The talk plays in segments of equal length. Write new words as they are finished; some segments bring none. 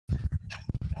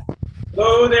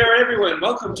Hello there, everyone.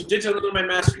 Welcome to Digital Nomad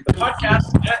Mastery, the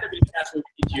podcast and the videocast where we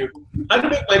teach you how to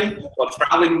make money while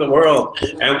traveling the world.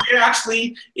 And we're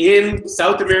actually in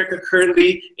South America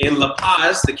currently in La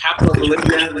Paz, the capital of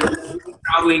Bolivia. We've been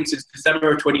traveling since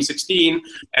December of 2016,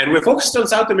 and we're focused on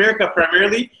South America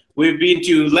primarily. We've been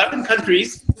to 11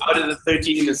 countries out of the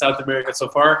 13 in South America so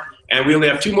far, and we only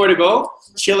have two more to go.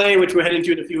 Chile, which we're heading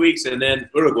to in a few weeks, and then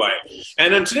Uruguay.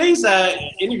 And on today's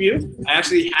interview, I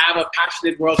actually have a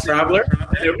passionate world traveler and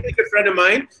a really good friend of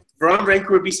mine from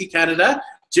Vancouver, BC, Canada,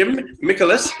 Jim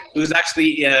Michaelis, who's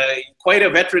actually quite a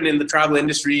veteran in the travel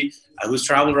industry, who's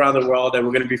traveled around the world, and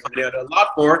we're going to be finding out a lot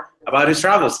more about his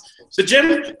travels. So,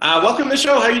 Jim, welcome to the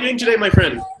show. How are you doing today, my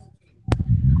friend?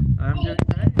 I'm doing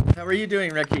great. How are you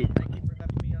doing, Ricky? Thank you for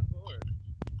having me on board.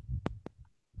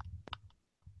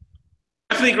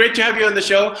 Definitely great to have you on the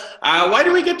show. Why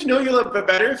don't we get to know you a little bit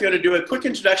better? If you want to do a quick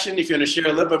introduction, if you want to share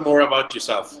a little bit more about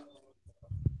yourself.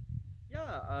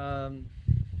 Yeah, I'm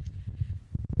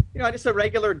just a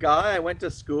regular guy. I went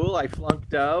to school, I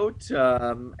flunked out,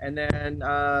 and then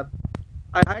I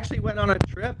actually went on a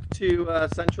trip to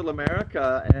Central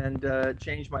America and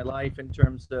changed my life in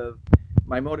terms of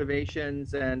my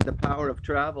motivations and the power of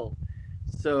travel.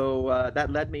 So that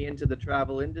led me into the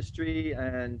travel industry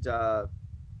and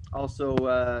also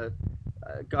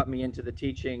got me into the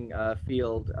teaching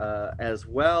field as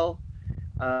well.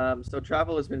 So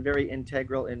travel has been very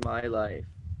integral in my life.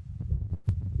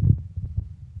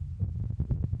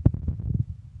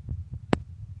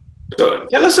 So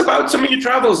tell us about some of your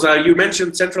travels. You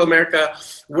mentioned Central America.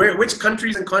 Which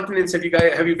countries and continents have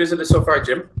you visited so far,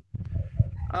 Jim?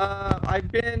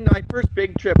 My first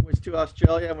big trip was to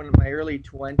Australia when in my early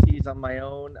 20s on my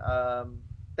own.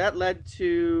 That led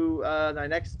to my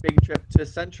next big trip to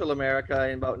Central America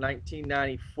in about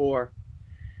 1994.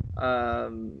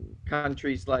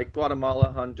 Countries like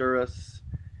Guatemala, Honduras,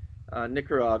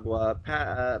 Nicaragua,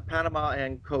 Panama,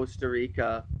 and Costa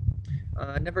Rica.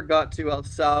 I never got to El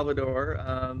Salvador,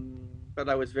 but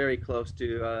I was very close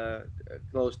to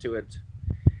it.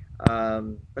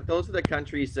 But those are the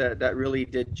countries that really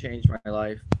did change my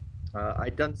life.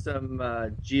 I'd done some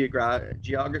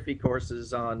geography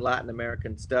courses on Latin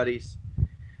American studies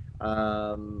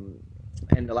um,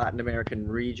 and the Latin American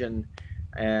region,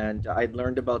 and I'd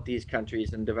learned about these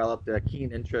countries and developed a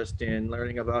keen interest in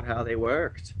learning about how they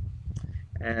worked.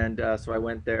 And so I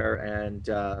went there and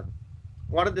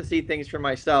wanted to see things for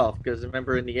myself because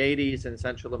remember in the 80s in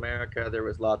Central America there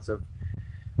was lots of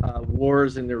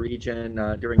wars in the region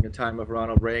during the time of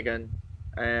Ronald Reagan,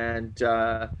 and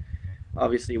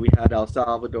obviously we had El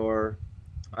Salvador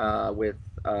with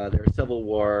their civil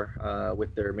war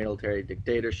with their military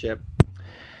dictatorship.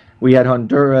 We had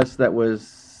Honduras that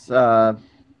was,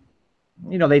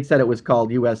 they'd said it was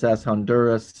called USS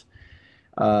Honduras,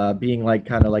 being like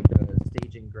kind of like the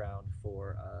staging ground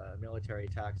for military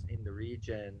attacks in the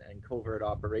region and covert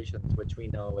operations, which we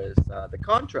know as the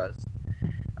Contras.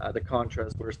 The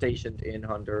Contras were stationed in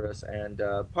Honduras and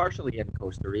partially in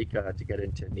Costa Rica to get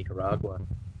into Nicaragua.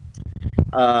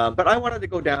 But I wanted to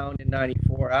go down in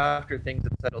 '94 after things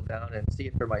had settled down and see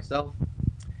it for myself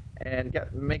and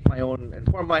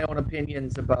form my own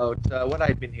opinions about what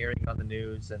I'd been hearing on the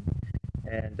news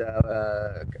and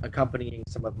accompanying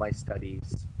some of my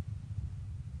studies.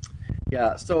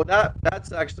 Yeah, so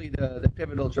that's actually the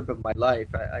pivotal trip of my life.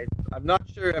 I'm not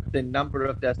sure if the number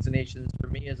of destinations for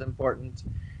me is important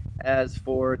as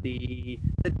for the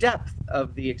depth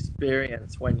of the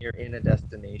experience when you're in a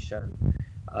destination.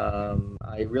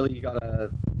 I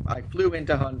flew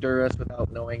into Honduras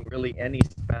without knowing really any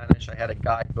Spanish. I had a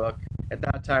guidebook. At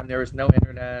that time, there was no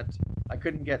internet. I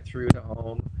couldn't get through to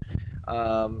home.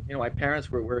 My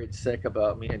parents were worried sick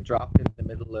about me and dropped in the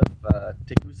middle of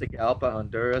Tegucigalpa,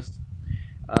 Honduras,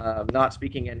 not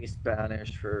speaking any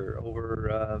Spanish for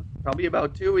over probably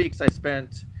about 2 weeks. I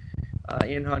spent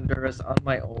in Honduras on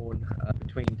my own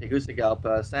between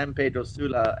Tegucigalpa, San Pedro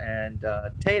Sula, and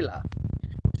Tela,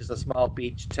 which is a small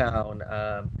beach town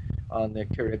on the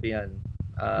Caribbean.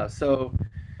 So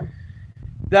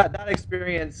that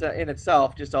experience in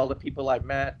itself, just all the people I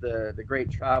met, the great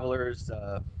travelers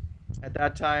at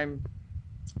that time,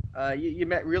 you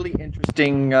met really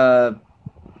interesting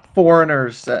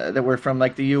foreigners that were from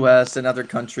like the U.S. and other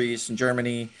countries, and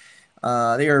Germany.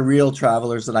 They are real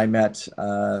travelers that I met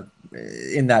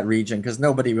in that region because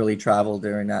nobody really traveled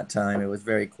during that time. It was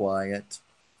very quiet.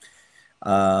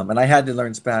 And I had to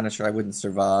learn Spanish or I wouldn't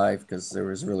survive because there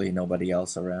was really nobody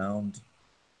else around.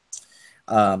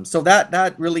 So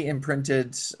that really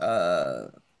imprinted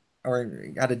or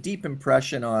had a deep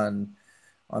impression on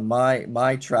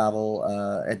my travel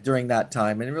during that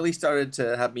time, and it really started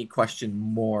to have me question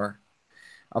more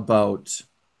about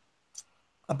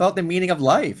the meaning of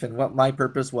life and what my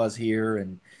purpose was here,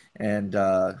 and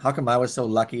how come I was so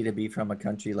lucky to be from a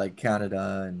country like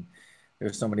Canada, and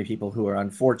there's so many people who are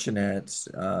unfortunate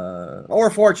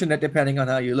or fortunate, depending on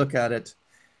how you look at it.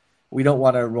 We don't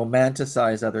want to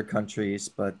romanticize other countries,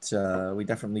 but we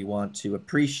definitely want to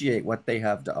appreciate what they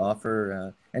have to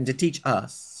offer and to teach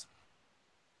us.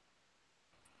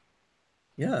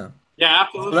 Yeah. Yeah,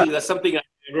 So absolutely. That's something I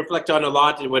reflect on a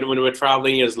lot when we're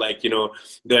traveling. Is like,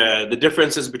 the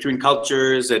differences between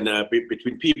cultures and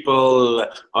between people.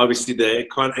 Obviously, the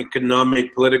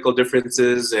economic, political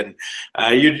differences, and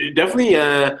you definitely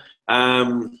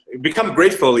become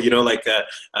grateful. Like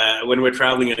when we're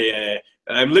traveling,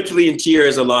 I'm literally in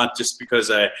tears a lot just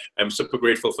because I'm super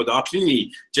grateful for the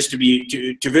opportunity just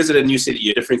to visit a new city,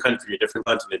 a different country, a different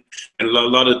continent, and a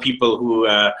lot of the people who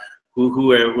are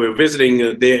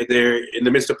visiting, they're in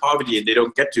the midst of poverty and they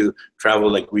don't get to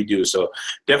travel like we do. So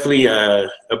definitely a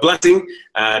blessing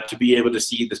to be able to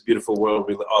see this beautiful world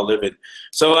we all live in.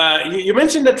 So you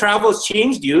mentioned that travel has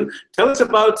changed you. Tell us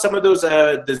about some of those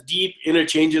deep inner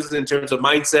changes in terms of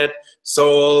mindset,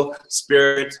 soul,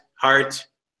 spirit, heart.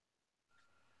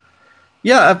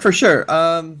 yeah, for sure.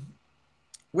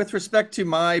 With respect to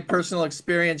my personal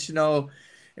experience,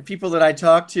 and people that I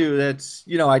talked to, that's,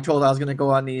 I told I was going to go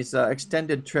on these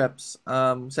extended trips,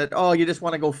 said, oh, you just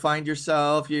want to go find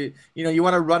yourself. You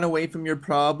want to run away from your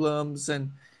problems.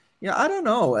 And, I don't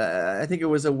know. I think it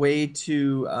was a way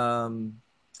to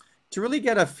really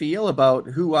get a feel about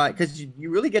because you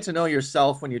really get to know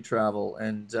yourself when you travel.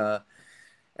 And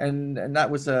that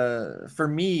was for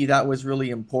me, that was really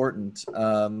important.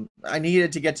 I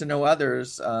needed to get to know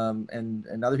others,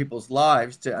 and other people's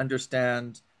lives to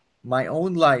understand my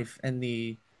own life and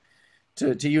to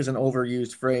use an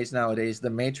overused phrase nowadays, the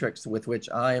matrix with which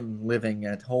I am living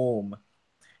at home.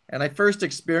 And I first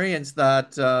experienced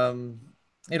that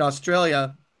in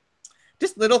Australia.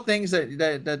 Just little things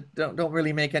that don't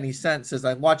really make any sense as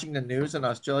I'm watching the news in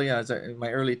Australia in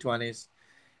my early 20s.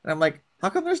 And I'm like,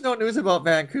 how come there's no news about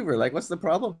Vancouver? Like, what's the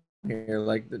problem here?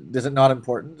 Like, is it not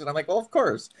important? And I'm like, well, of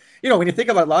course. When you think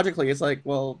about it logically, it's like,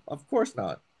 well, of course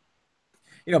not.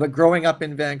 But growing up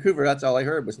in Vancouver, that's all I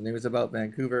heard was news about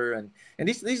Vancouver, and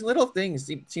these little things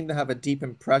seem to have a deep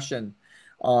impression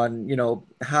on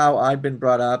how I've been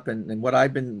brought up, and what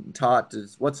I've been taught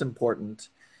is what's important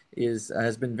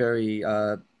has been very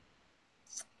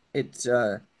it's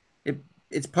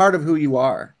it's part of who you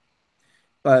are.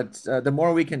 But the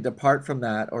more we can depart from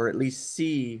that, or at least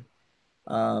see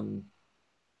um,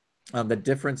 the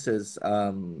differences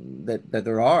that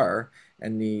there are,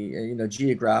 and the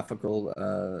geographical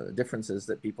differences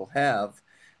that people have,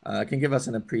 can give us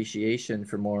an appreciation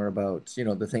for more about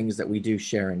the things that we do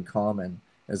share in common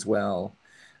as well.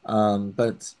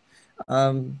 But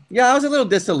yeah, I was a little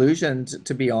disillusioned,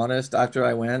 to be honest, after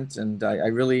I went, and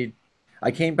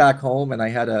I came back home, and I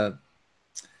had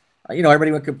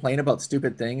everybody would complain about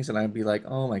stupid things, and I'd be like,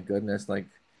 oh my goodness, like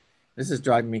this is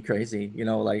driving me crazy.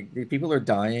 Like people are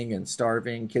dying and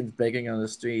starving, kids begging on the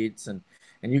streets, and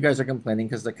you guys are complaining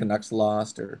because the Canucks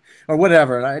lost or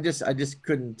whatever. And I just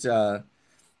couldn't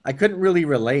I couldn't really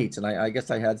relate, and I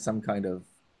guess I had some kind of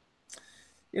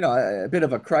a bit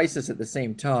of a crisis at the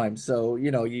same time. So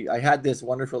I had this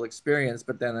wonderful experience,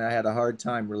 but then I had a hard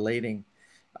time relating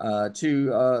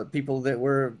to people that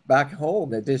were back home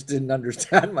that just didn't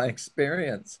understand my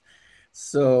experience.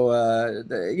 So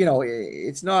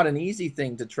it's not an easy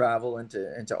thing to travel and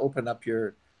to open up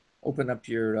your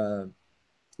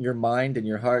mind and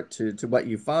your heart to what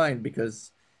you find,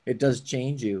 because it does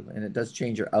change you, and it does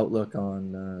change your outlook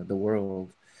on the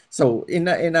world. So in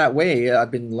that way,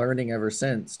 I've been learning ever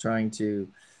since, trying to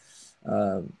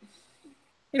uh,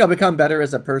 become better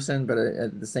as a person, but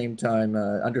at the same time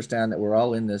understand that we're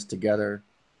all in this together,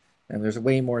 and there's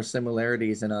way more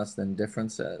similarities in us than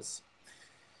differences.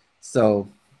 So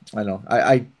I don't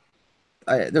know.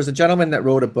 There's a gentleman that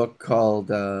wrote a book called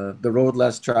The Road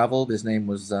Less Traveled. His name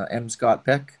was M. Scott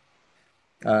Peck.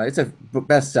 It's a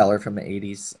bestseller from the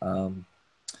 80s.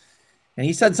 And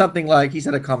he said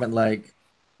a comment like,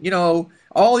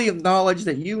 all the knowledge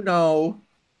that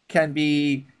can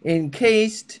be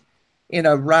encased in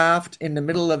a raft in the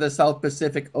middle of the South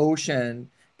Pacific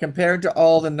Ocean compared to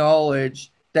all the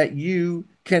knowledge that you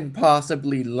can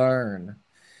possibly learn.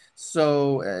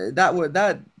 So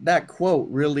that quote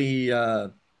really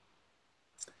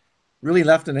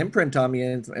left an imprint on me,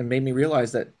 and made me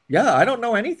realize that, yeah, I don't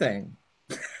know anything.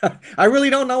 I really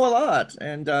don't know a lot,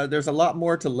 and there's a lot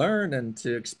more to learn and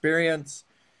to experience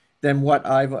than what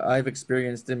I've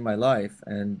experienced in my life.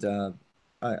 And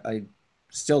I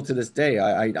still, to this day,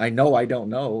 I know I don't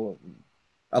know,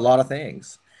 a lot of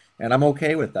things, and I'm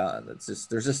okay with that. It's just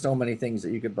there's just so many things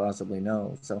that you could possibly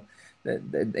know. So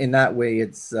in that way,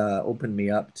 it's opened me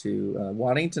up to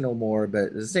wanting to know more, but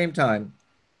at the same time,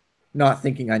 not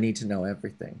thinking I need to know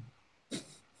everything.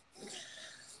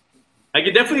 I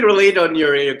can definitely relate on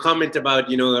your comment about,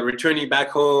 returning back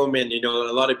home, and,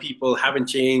 a lot of people haven't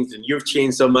changed and you've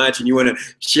changed so much, and you want to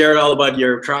share all about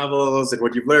your travels and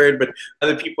what you've learned, but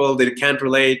other people, they can't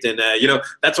relate. And,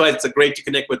 that's why it's great to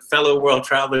connect with fellow world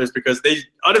travelers, because they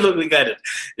automatically get it.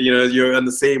 You're on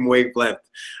the same wavelength.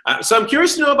 So I'm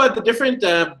curious to know about the different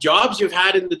jobs you've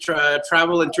had in the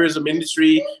travel and tourism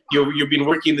industry. You've been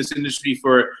working in this industry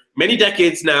for many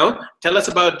decades now. Tell us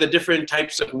about the different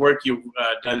types of work you've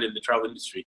done in the travel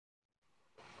industry.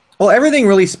 Well, everything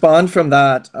really spawned from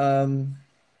that. In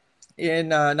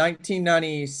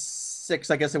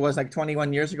 1996, I guess it was like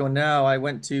 21 years ago now, I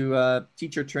went to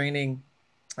teacher training.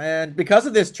 And because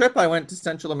of this trip, I went to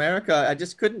Central America. I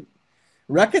just couldn't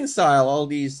reconcile all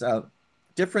these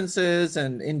differences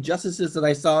and injustices that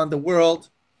I saw in the world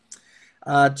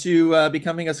to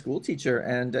becoming a school teacher.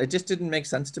 And it just didn't make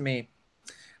sense to me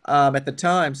at the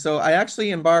time. So I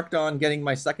actually embarked on getting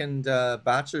my second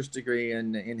bachelor's degree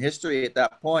in history at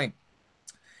that point.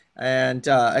 And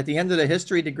at the end of the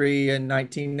history degree in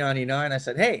 1999, I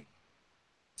said, hey,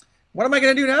 what am I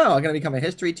going to do now? I'm going to become a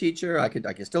history teacher. I could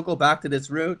still go back to this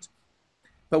route.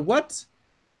 But what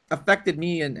affected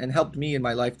me and helped me in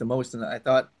my life the most? And I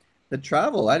thought, the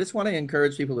travel. I just want to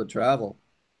encourage people to travel.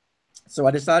 So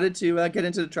I decided to get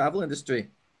into the travel industry.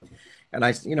 And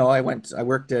I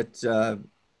worked at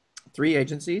 3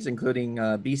 agencies, including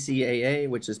BCAA,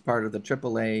 which is part of the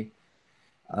AAA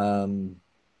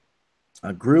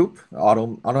group,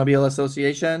 Automobile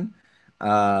Association,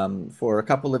 for a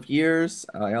couple of years.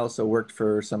 I also worked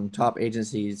for some top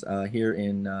agencies here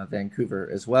in Vancouver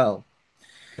as well.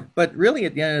 But really,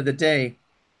 at the end of the day,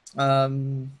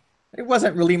 it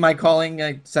wasn't really my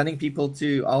calling. Sending people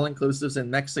to all-inclusives in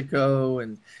Mexico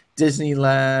and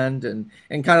Disneyland and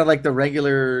kind of like the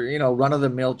regular,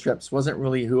 run-of-the-mill trips wasn't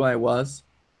really who I was.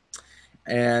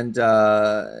 And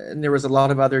there was a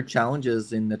lot of other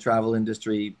challenges in the travel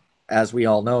industry, as we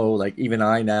all know. Like even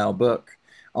I now book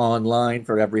online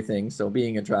for everything. So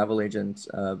being a travel agent,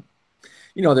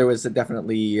 there was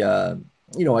definitely a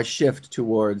shift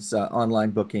towards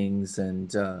online bookings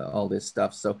and all this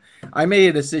stuff. So I made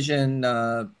a decision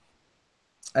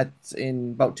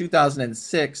in about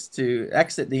 2006 to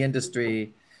exit the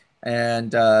industry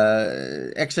and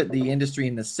exit the industry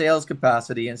in the sales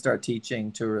capacity and start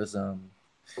teaching tourism.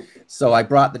 So I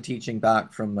brought the teaching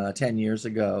back from 10 years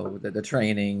ago, the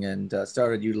training, and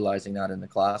started utilizing that in the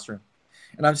classroom.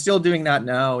 And I'm still doing that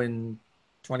now in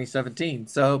 2017.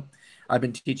 So I've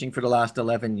been teaching for the last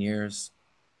 11 years.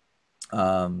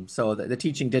 So the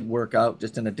teaching did work out,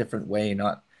 just in a different way,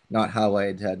 not how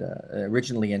I had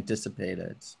originally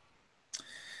anticipated.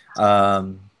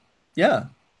 Yeah.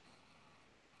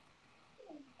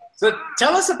 So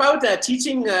tell us about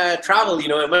teaching travel.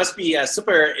 It must be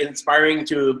super inspiring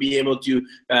to be able to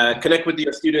connect with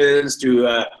your students,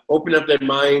 to open up their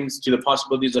minds to the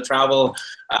possibilities of travel.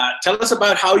 Tell us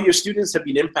about how your students have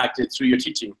been impacted through your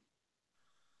teaching.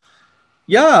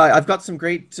 Yeah, I've got some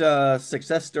great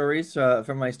success stories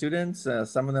from my students.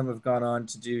 Some of them have gone on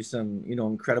to do some,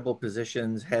 incredible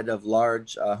positions, head of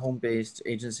large home-based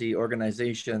agency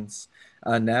organizations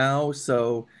now.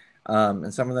 So,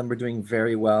 and some of them are doing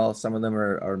very well. Some of them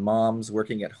are moms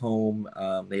working at home.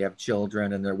 They have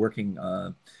children and they're working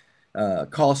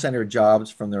call center jobs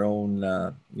from their own,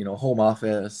 home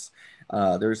office.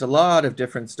 There's a lot of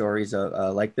different stories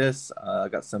like this. I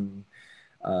got some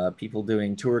people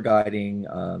doing tour guiding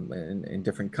in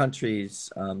different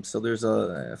countries. So there's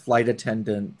a flight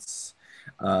attendants.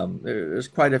 There's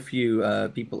quite a few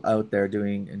people out there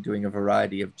doing a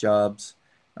variety of jobs.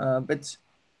 But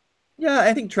yeah,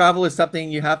 I think travel is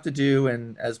something you have to do.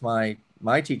 And as my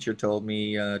teacher told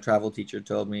me, travel teacher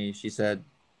told me, she said,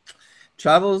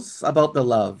 travel's about the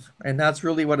love. And that's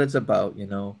really what it's about,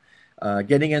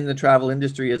 getting in the travel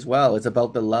industry as well. It's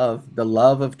about the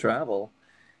love of travel.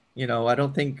 I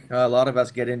don't think a lot of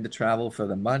us get into travel for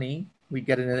the money. We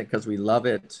get in it because we love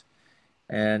it,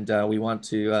 and we want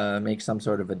to make some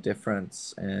sort of a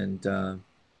difference. And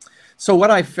so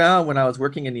what I found when I was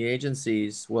working in the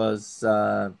agencies was,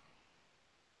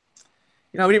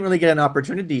 we didn't really get an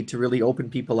opportunity to really open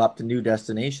people up to new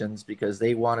destinations because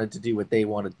they wanted to do what they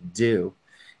wanted to do.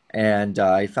 And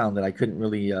I found that I couldn't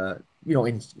really,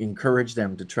 encourage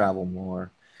them to travel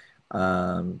more.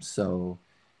 So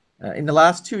in the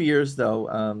last 2 years,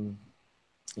 though,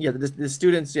 yeah, the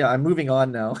students, yeah, I'm moving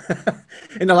on now.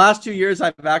 In the last 2 years,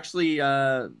 I've actually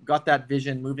got that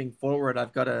vision moving forward.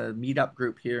 I've got a meetup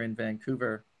group here in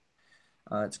Vancouver.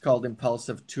 It's called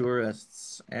Impulsive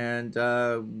Tourists, and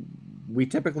we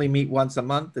typically meet once a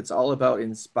month. It's all about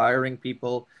inspiring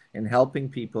people and helping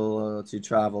people to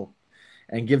travel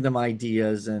and give them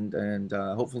ideas and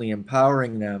hopefully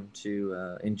empowering them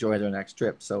to enjoy their next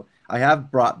trip. So I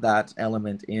have brought that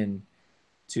element in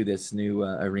to this new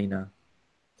arena.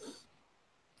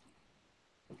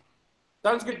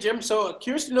 Sounds good, Jim. So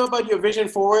curious to know about your vision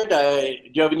forward. Do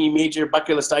you have any major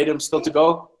bucket list items still to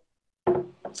go?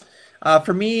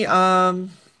 For me, I'd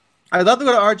love to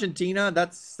go to Argentina.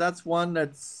 That's one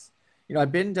that's,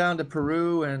 I've been down to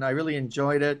Peru and I really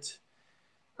enjoyed it.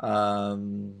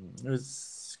 It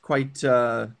was quite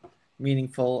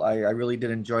meaningful. I really did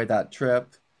enjoy that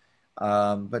trip.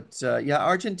 But yeah,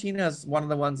 Argentina is one of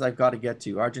the ones I've got to get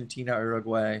to. Argentina,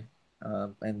 Uruguay,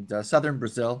 and southern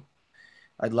Brazil.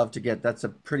 I'd love to get. That's a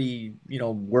pretty,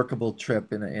 workable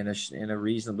trip in a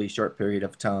reasonably short period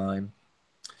of time.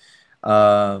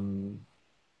 Um,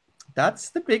 that's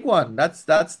the big one. That's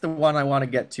the one I want to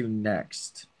get to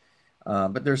next.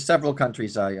 But there's several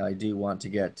countries I do want to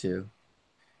get to.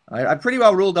 I pretty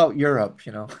well ruled out Europe.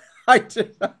 I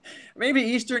did, maybe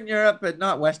Eastern Europe, but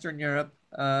not Western Europe.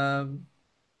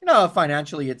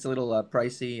 Financially it's a little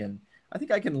pricey, and I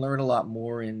think I can learn a lot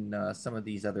more in some of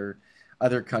these other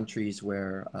countries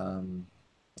where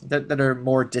that are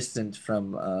more distant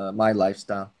from my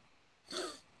lifestyle.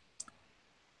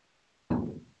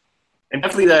 And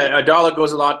definitely the dollar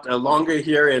goes a lot longer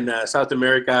here in South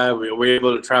America. We're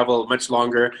able to travel much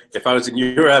longer. If I was in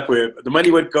Europe, the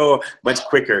money would go much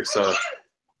quicker. So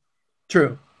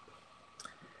True.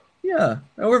 Yeah,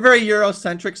 we're a very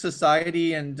Eurocentric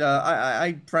society, and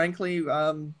I frankly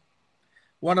want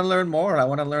to learn more. I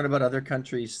want to learn about other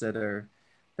countries that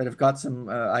have got some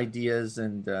ideas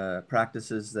and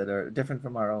practices that are different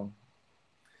from our own.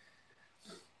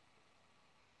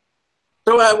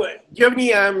 So, do you have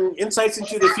any insights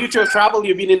into the future of travel?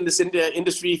 You've been in this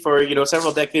industry for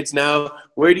several decades now.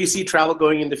 Where do you see travel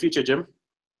going in the future, Jim?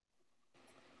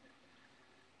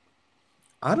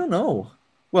 I don't know.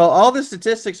 Well, all the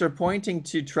statistics are pointing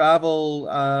to travel.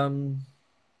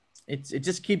 It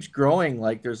just keeps growing.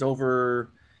 Like there's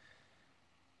over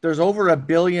a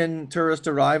billion tourist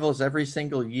arrivals every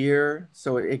single year.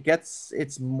 So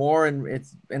it's more and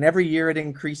every year it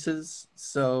increases.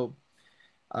 So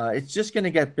it's just going to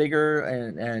get bigger,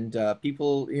 and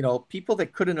people, people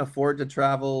that couldn't afford to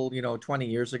travel, 20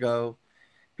 years ago,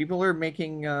 people are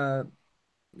making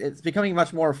it's becoming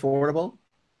much more affordable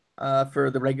for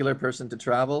the regular person to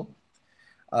travel.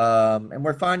 And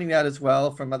we're finding that as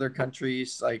well from other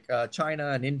countries like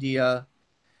China and India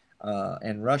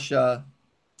and Russia.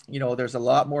 There's a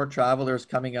lot more travelers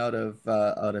coming out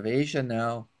of Asia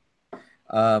now.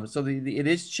 So it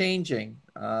is changing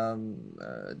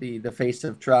the face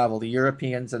of travel. The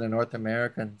Europeans and the North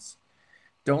Americans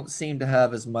don't seem to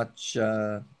have as much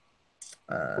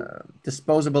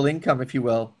disposable income, if you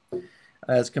will,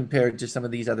 as compared to some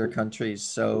of these other countries.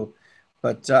 So,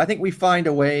 but I think we find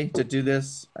a way to do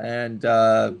this, and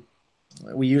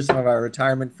we use some of our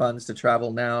retirement funds to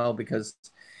travel now because,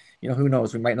 who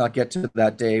knows, we might not get to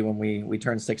that day when we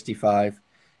turn 65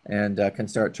 and can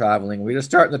start traveling. We're just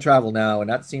starting to travel now, and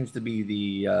that seems to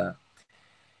be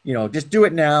just do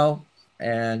it now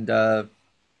and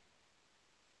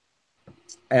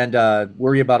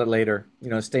worry about it later.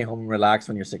 Stay home and relax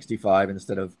when you're 65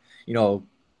 instead of,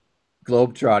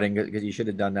 globe trotting, because you should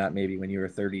have done that maybe when you were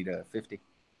 30 to 50.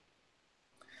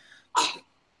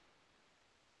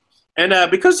 And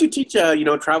because you teach,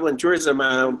 travel and tourism,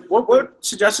 what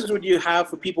suggestions would you have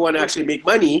for people who want to actually make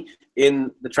money in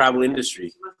the travel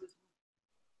industry?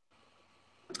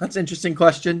 That's an interesting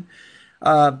question.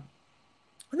 I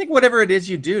think whatever it is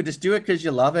you do, just do it because you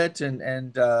love it,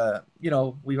 and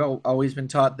we've always been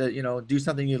taught that do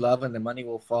something you love and the money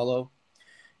will follow.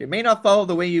 It may not follow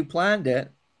the way you planned it,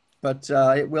 but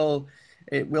it will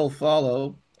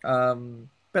follow.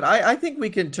 But I think we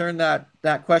can turn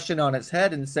that question on its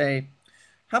head and say,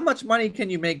 how much money can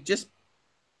you make just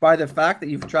by the fact that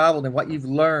you've traveled and what you've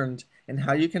learned and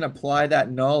how you can apply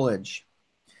that knowledge?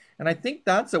 And I think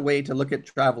that's a way to look at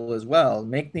travel as well.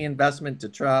 Make the investment to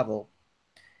travel.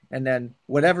 And then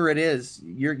whatever it is,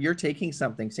 you're taking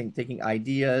something, taking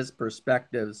ideas,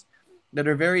 perspectives that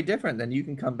are very different than you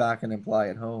can come back and apply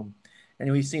at home.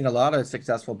 And we've seen a lot of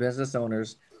successful business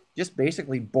owners just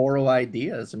basically borrow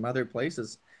ideas from other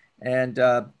places and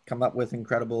come up with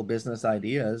incredible business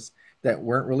ideas that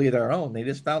weren't really their own. They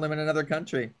just found them in another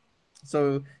country.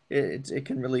 So it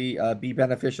can really be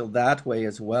beneficial that way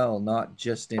as well, not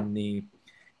just in the,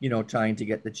 trying to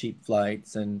get the cheap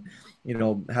flights and,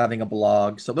 having a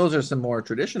blog. So those are some more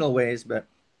traditional ways, but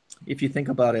if you think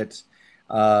about it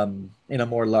in a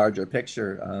more larger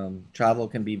picture, travel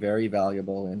can be very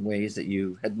valuable in ways that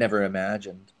you had never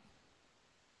imagined.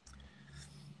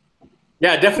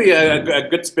 Yeah, definitely a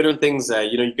good spin on things.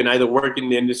 You can either work in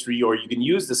the industry or you can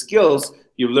use the skills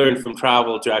you learned from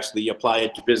travel to actually apply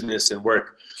it to business and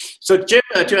work. So, Jim,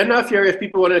 to end off here, if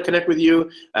people want to connect with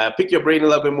you, pick your brain a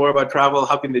little bit more about travel,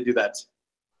 how can they do that?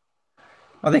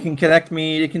 Well, they can connect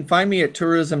me. You can find me at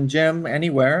Tourism Jim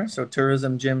anywhere. So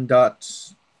tourismjim dot,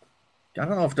 I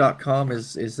don't know if .com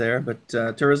is there, but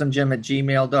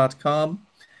tourismjim@gmail.com.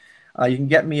 You can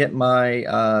get me at my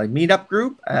meetup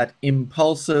group at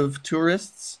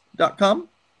impulsivetourists.com.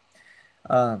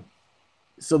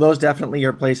 So those definitely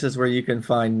are places where you can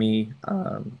find me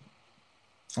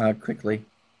quickly.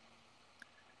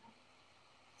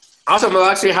 Awesome. We'll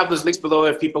actually have those links below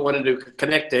if people wanted to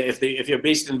connect. If you're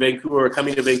based in Vancouver or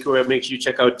coming to Vancouver, make sure you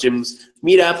check out Jim's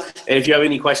meetup. And if you have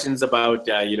any questions about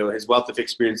his wealth of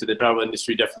experience in the travel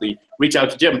industry, definitely reach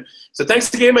out to Jim. So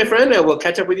thanks again, my friend, and we'll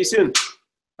catch up with you soon.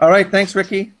 All right. Thanks,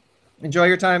 Ricky. Enjoy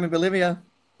your time in Bolivia.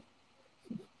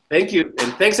 Thank you.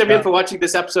 And thanks, everyone, for watching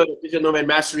this episode of Digital Nomad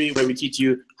Mastery, where we teach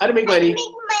you how to make money.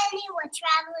 While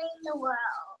traveling the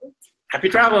world. Happy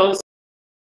travels.